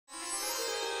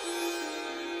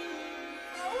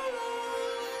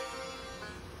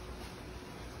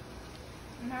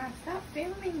Grandma, stop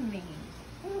filming me.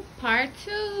 Part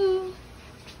 2.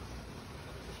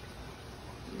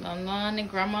 Lon and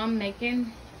Grandma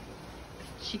making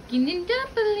chicken and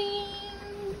dumplings.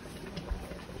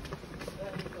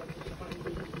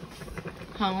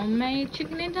 Homemade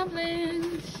chicken and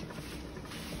dumplings.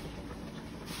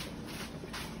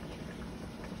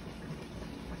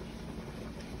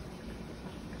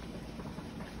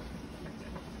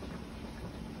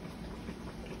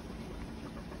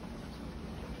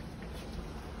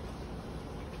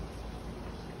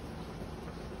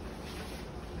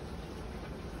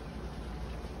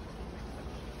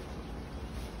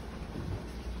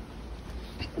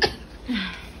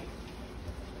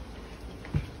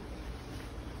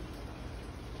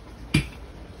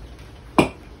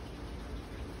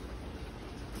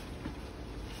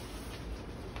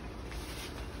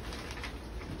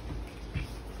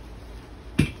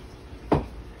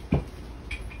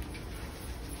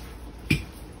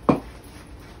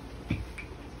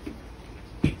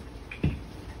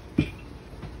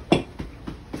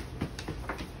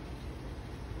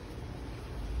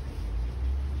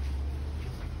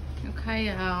 Okay,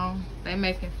 y'all, they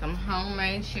making some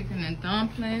homemade chicken and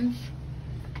dumplings.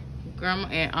 Grandma,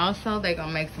 and also they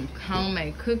gonna make some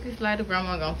homemade cookies later.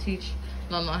 Grandma gonna teach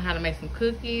Lolo how to make some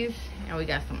cookies, and we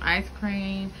got some ice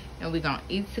cream, and we gonna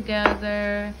eat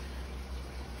together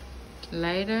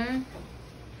later.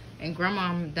 And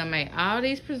Grandma done made all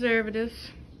these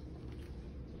preservatives.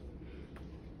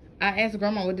 I asked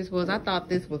Grandma what this was. I thought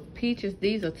this was peaches.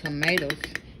 These are tomatoes.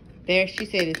 There, she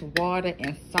said it's water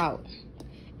and salt.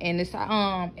 And it's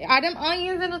are them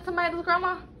onions in the tomatoes,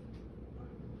 Grandma?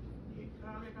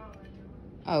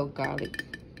 Oh, garlic.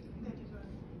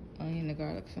 Onion and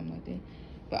garlic, something like that.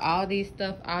 But all this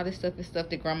stuff is stuff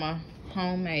that Grandma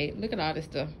homemade. Look at all this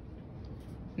stuff.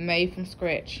 Made from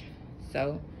scratch.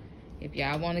 So if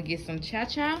y'all want to get some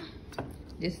cha-cha,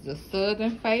 this is a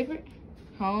southern favorite.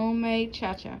 Homemade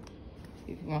cha-cha.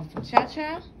 If you want some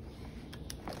cha-cha,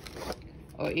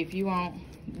 or if you want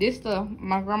this stuff,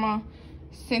 my grandma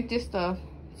sent this stuff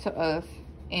to us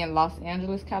in Los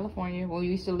Angeles, California, when we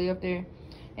used to live there.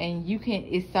 And you can,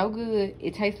 it's so good.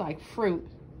 It tastes like fruit,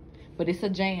 but it's a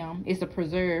jam. It's a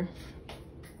preserve.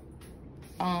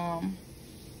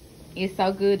 It's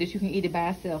so good that you can eat it by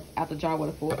itself out the jar with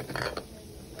a fork.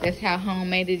 That's how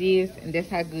homemade it is, and that's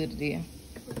how good it is.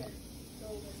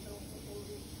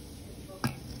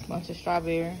 Bunch of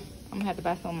strawberry. I'm gonna have to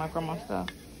buy some of my grandma's stuff.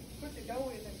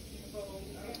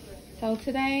 So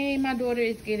today, my daughter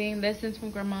is getting lessons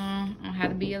from Grandma on how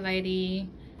to be a lady.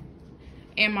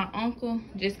 And my uncle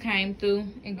just came through.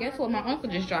 And guess what my uncle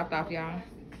just dropped off, y'all?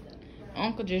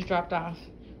 Uncle just dropped off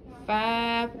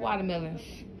 5 watermelons.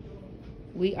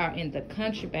 We are in the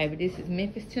country, baby. This is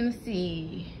Memphis,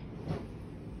 Tennessee.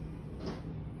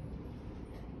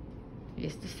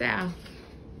 It's the South.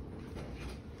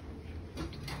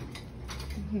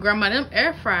 Grandma, them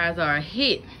air fryers are a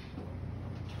hit.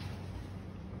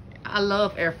 I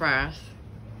love air fryers.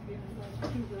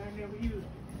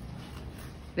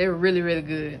 They're really, really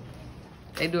good.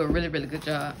 They do a really, really good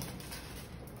job.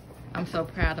 I'm so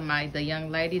proud of the young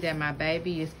lady that my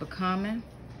baby is becoming.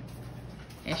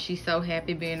 And she's so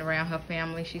happy being around her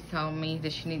family. She told me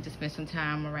that she needs to spend some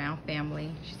time around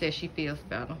family. She said she feels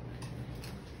better.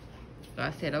 So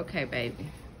I said, okay, baby.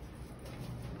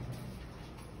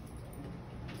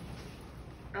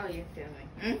 Oh, you're feeling.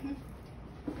 Mm-hmm.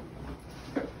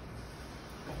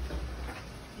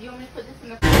 You want me to put this in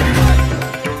the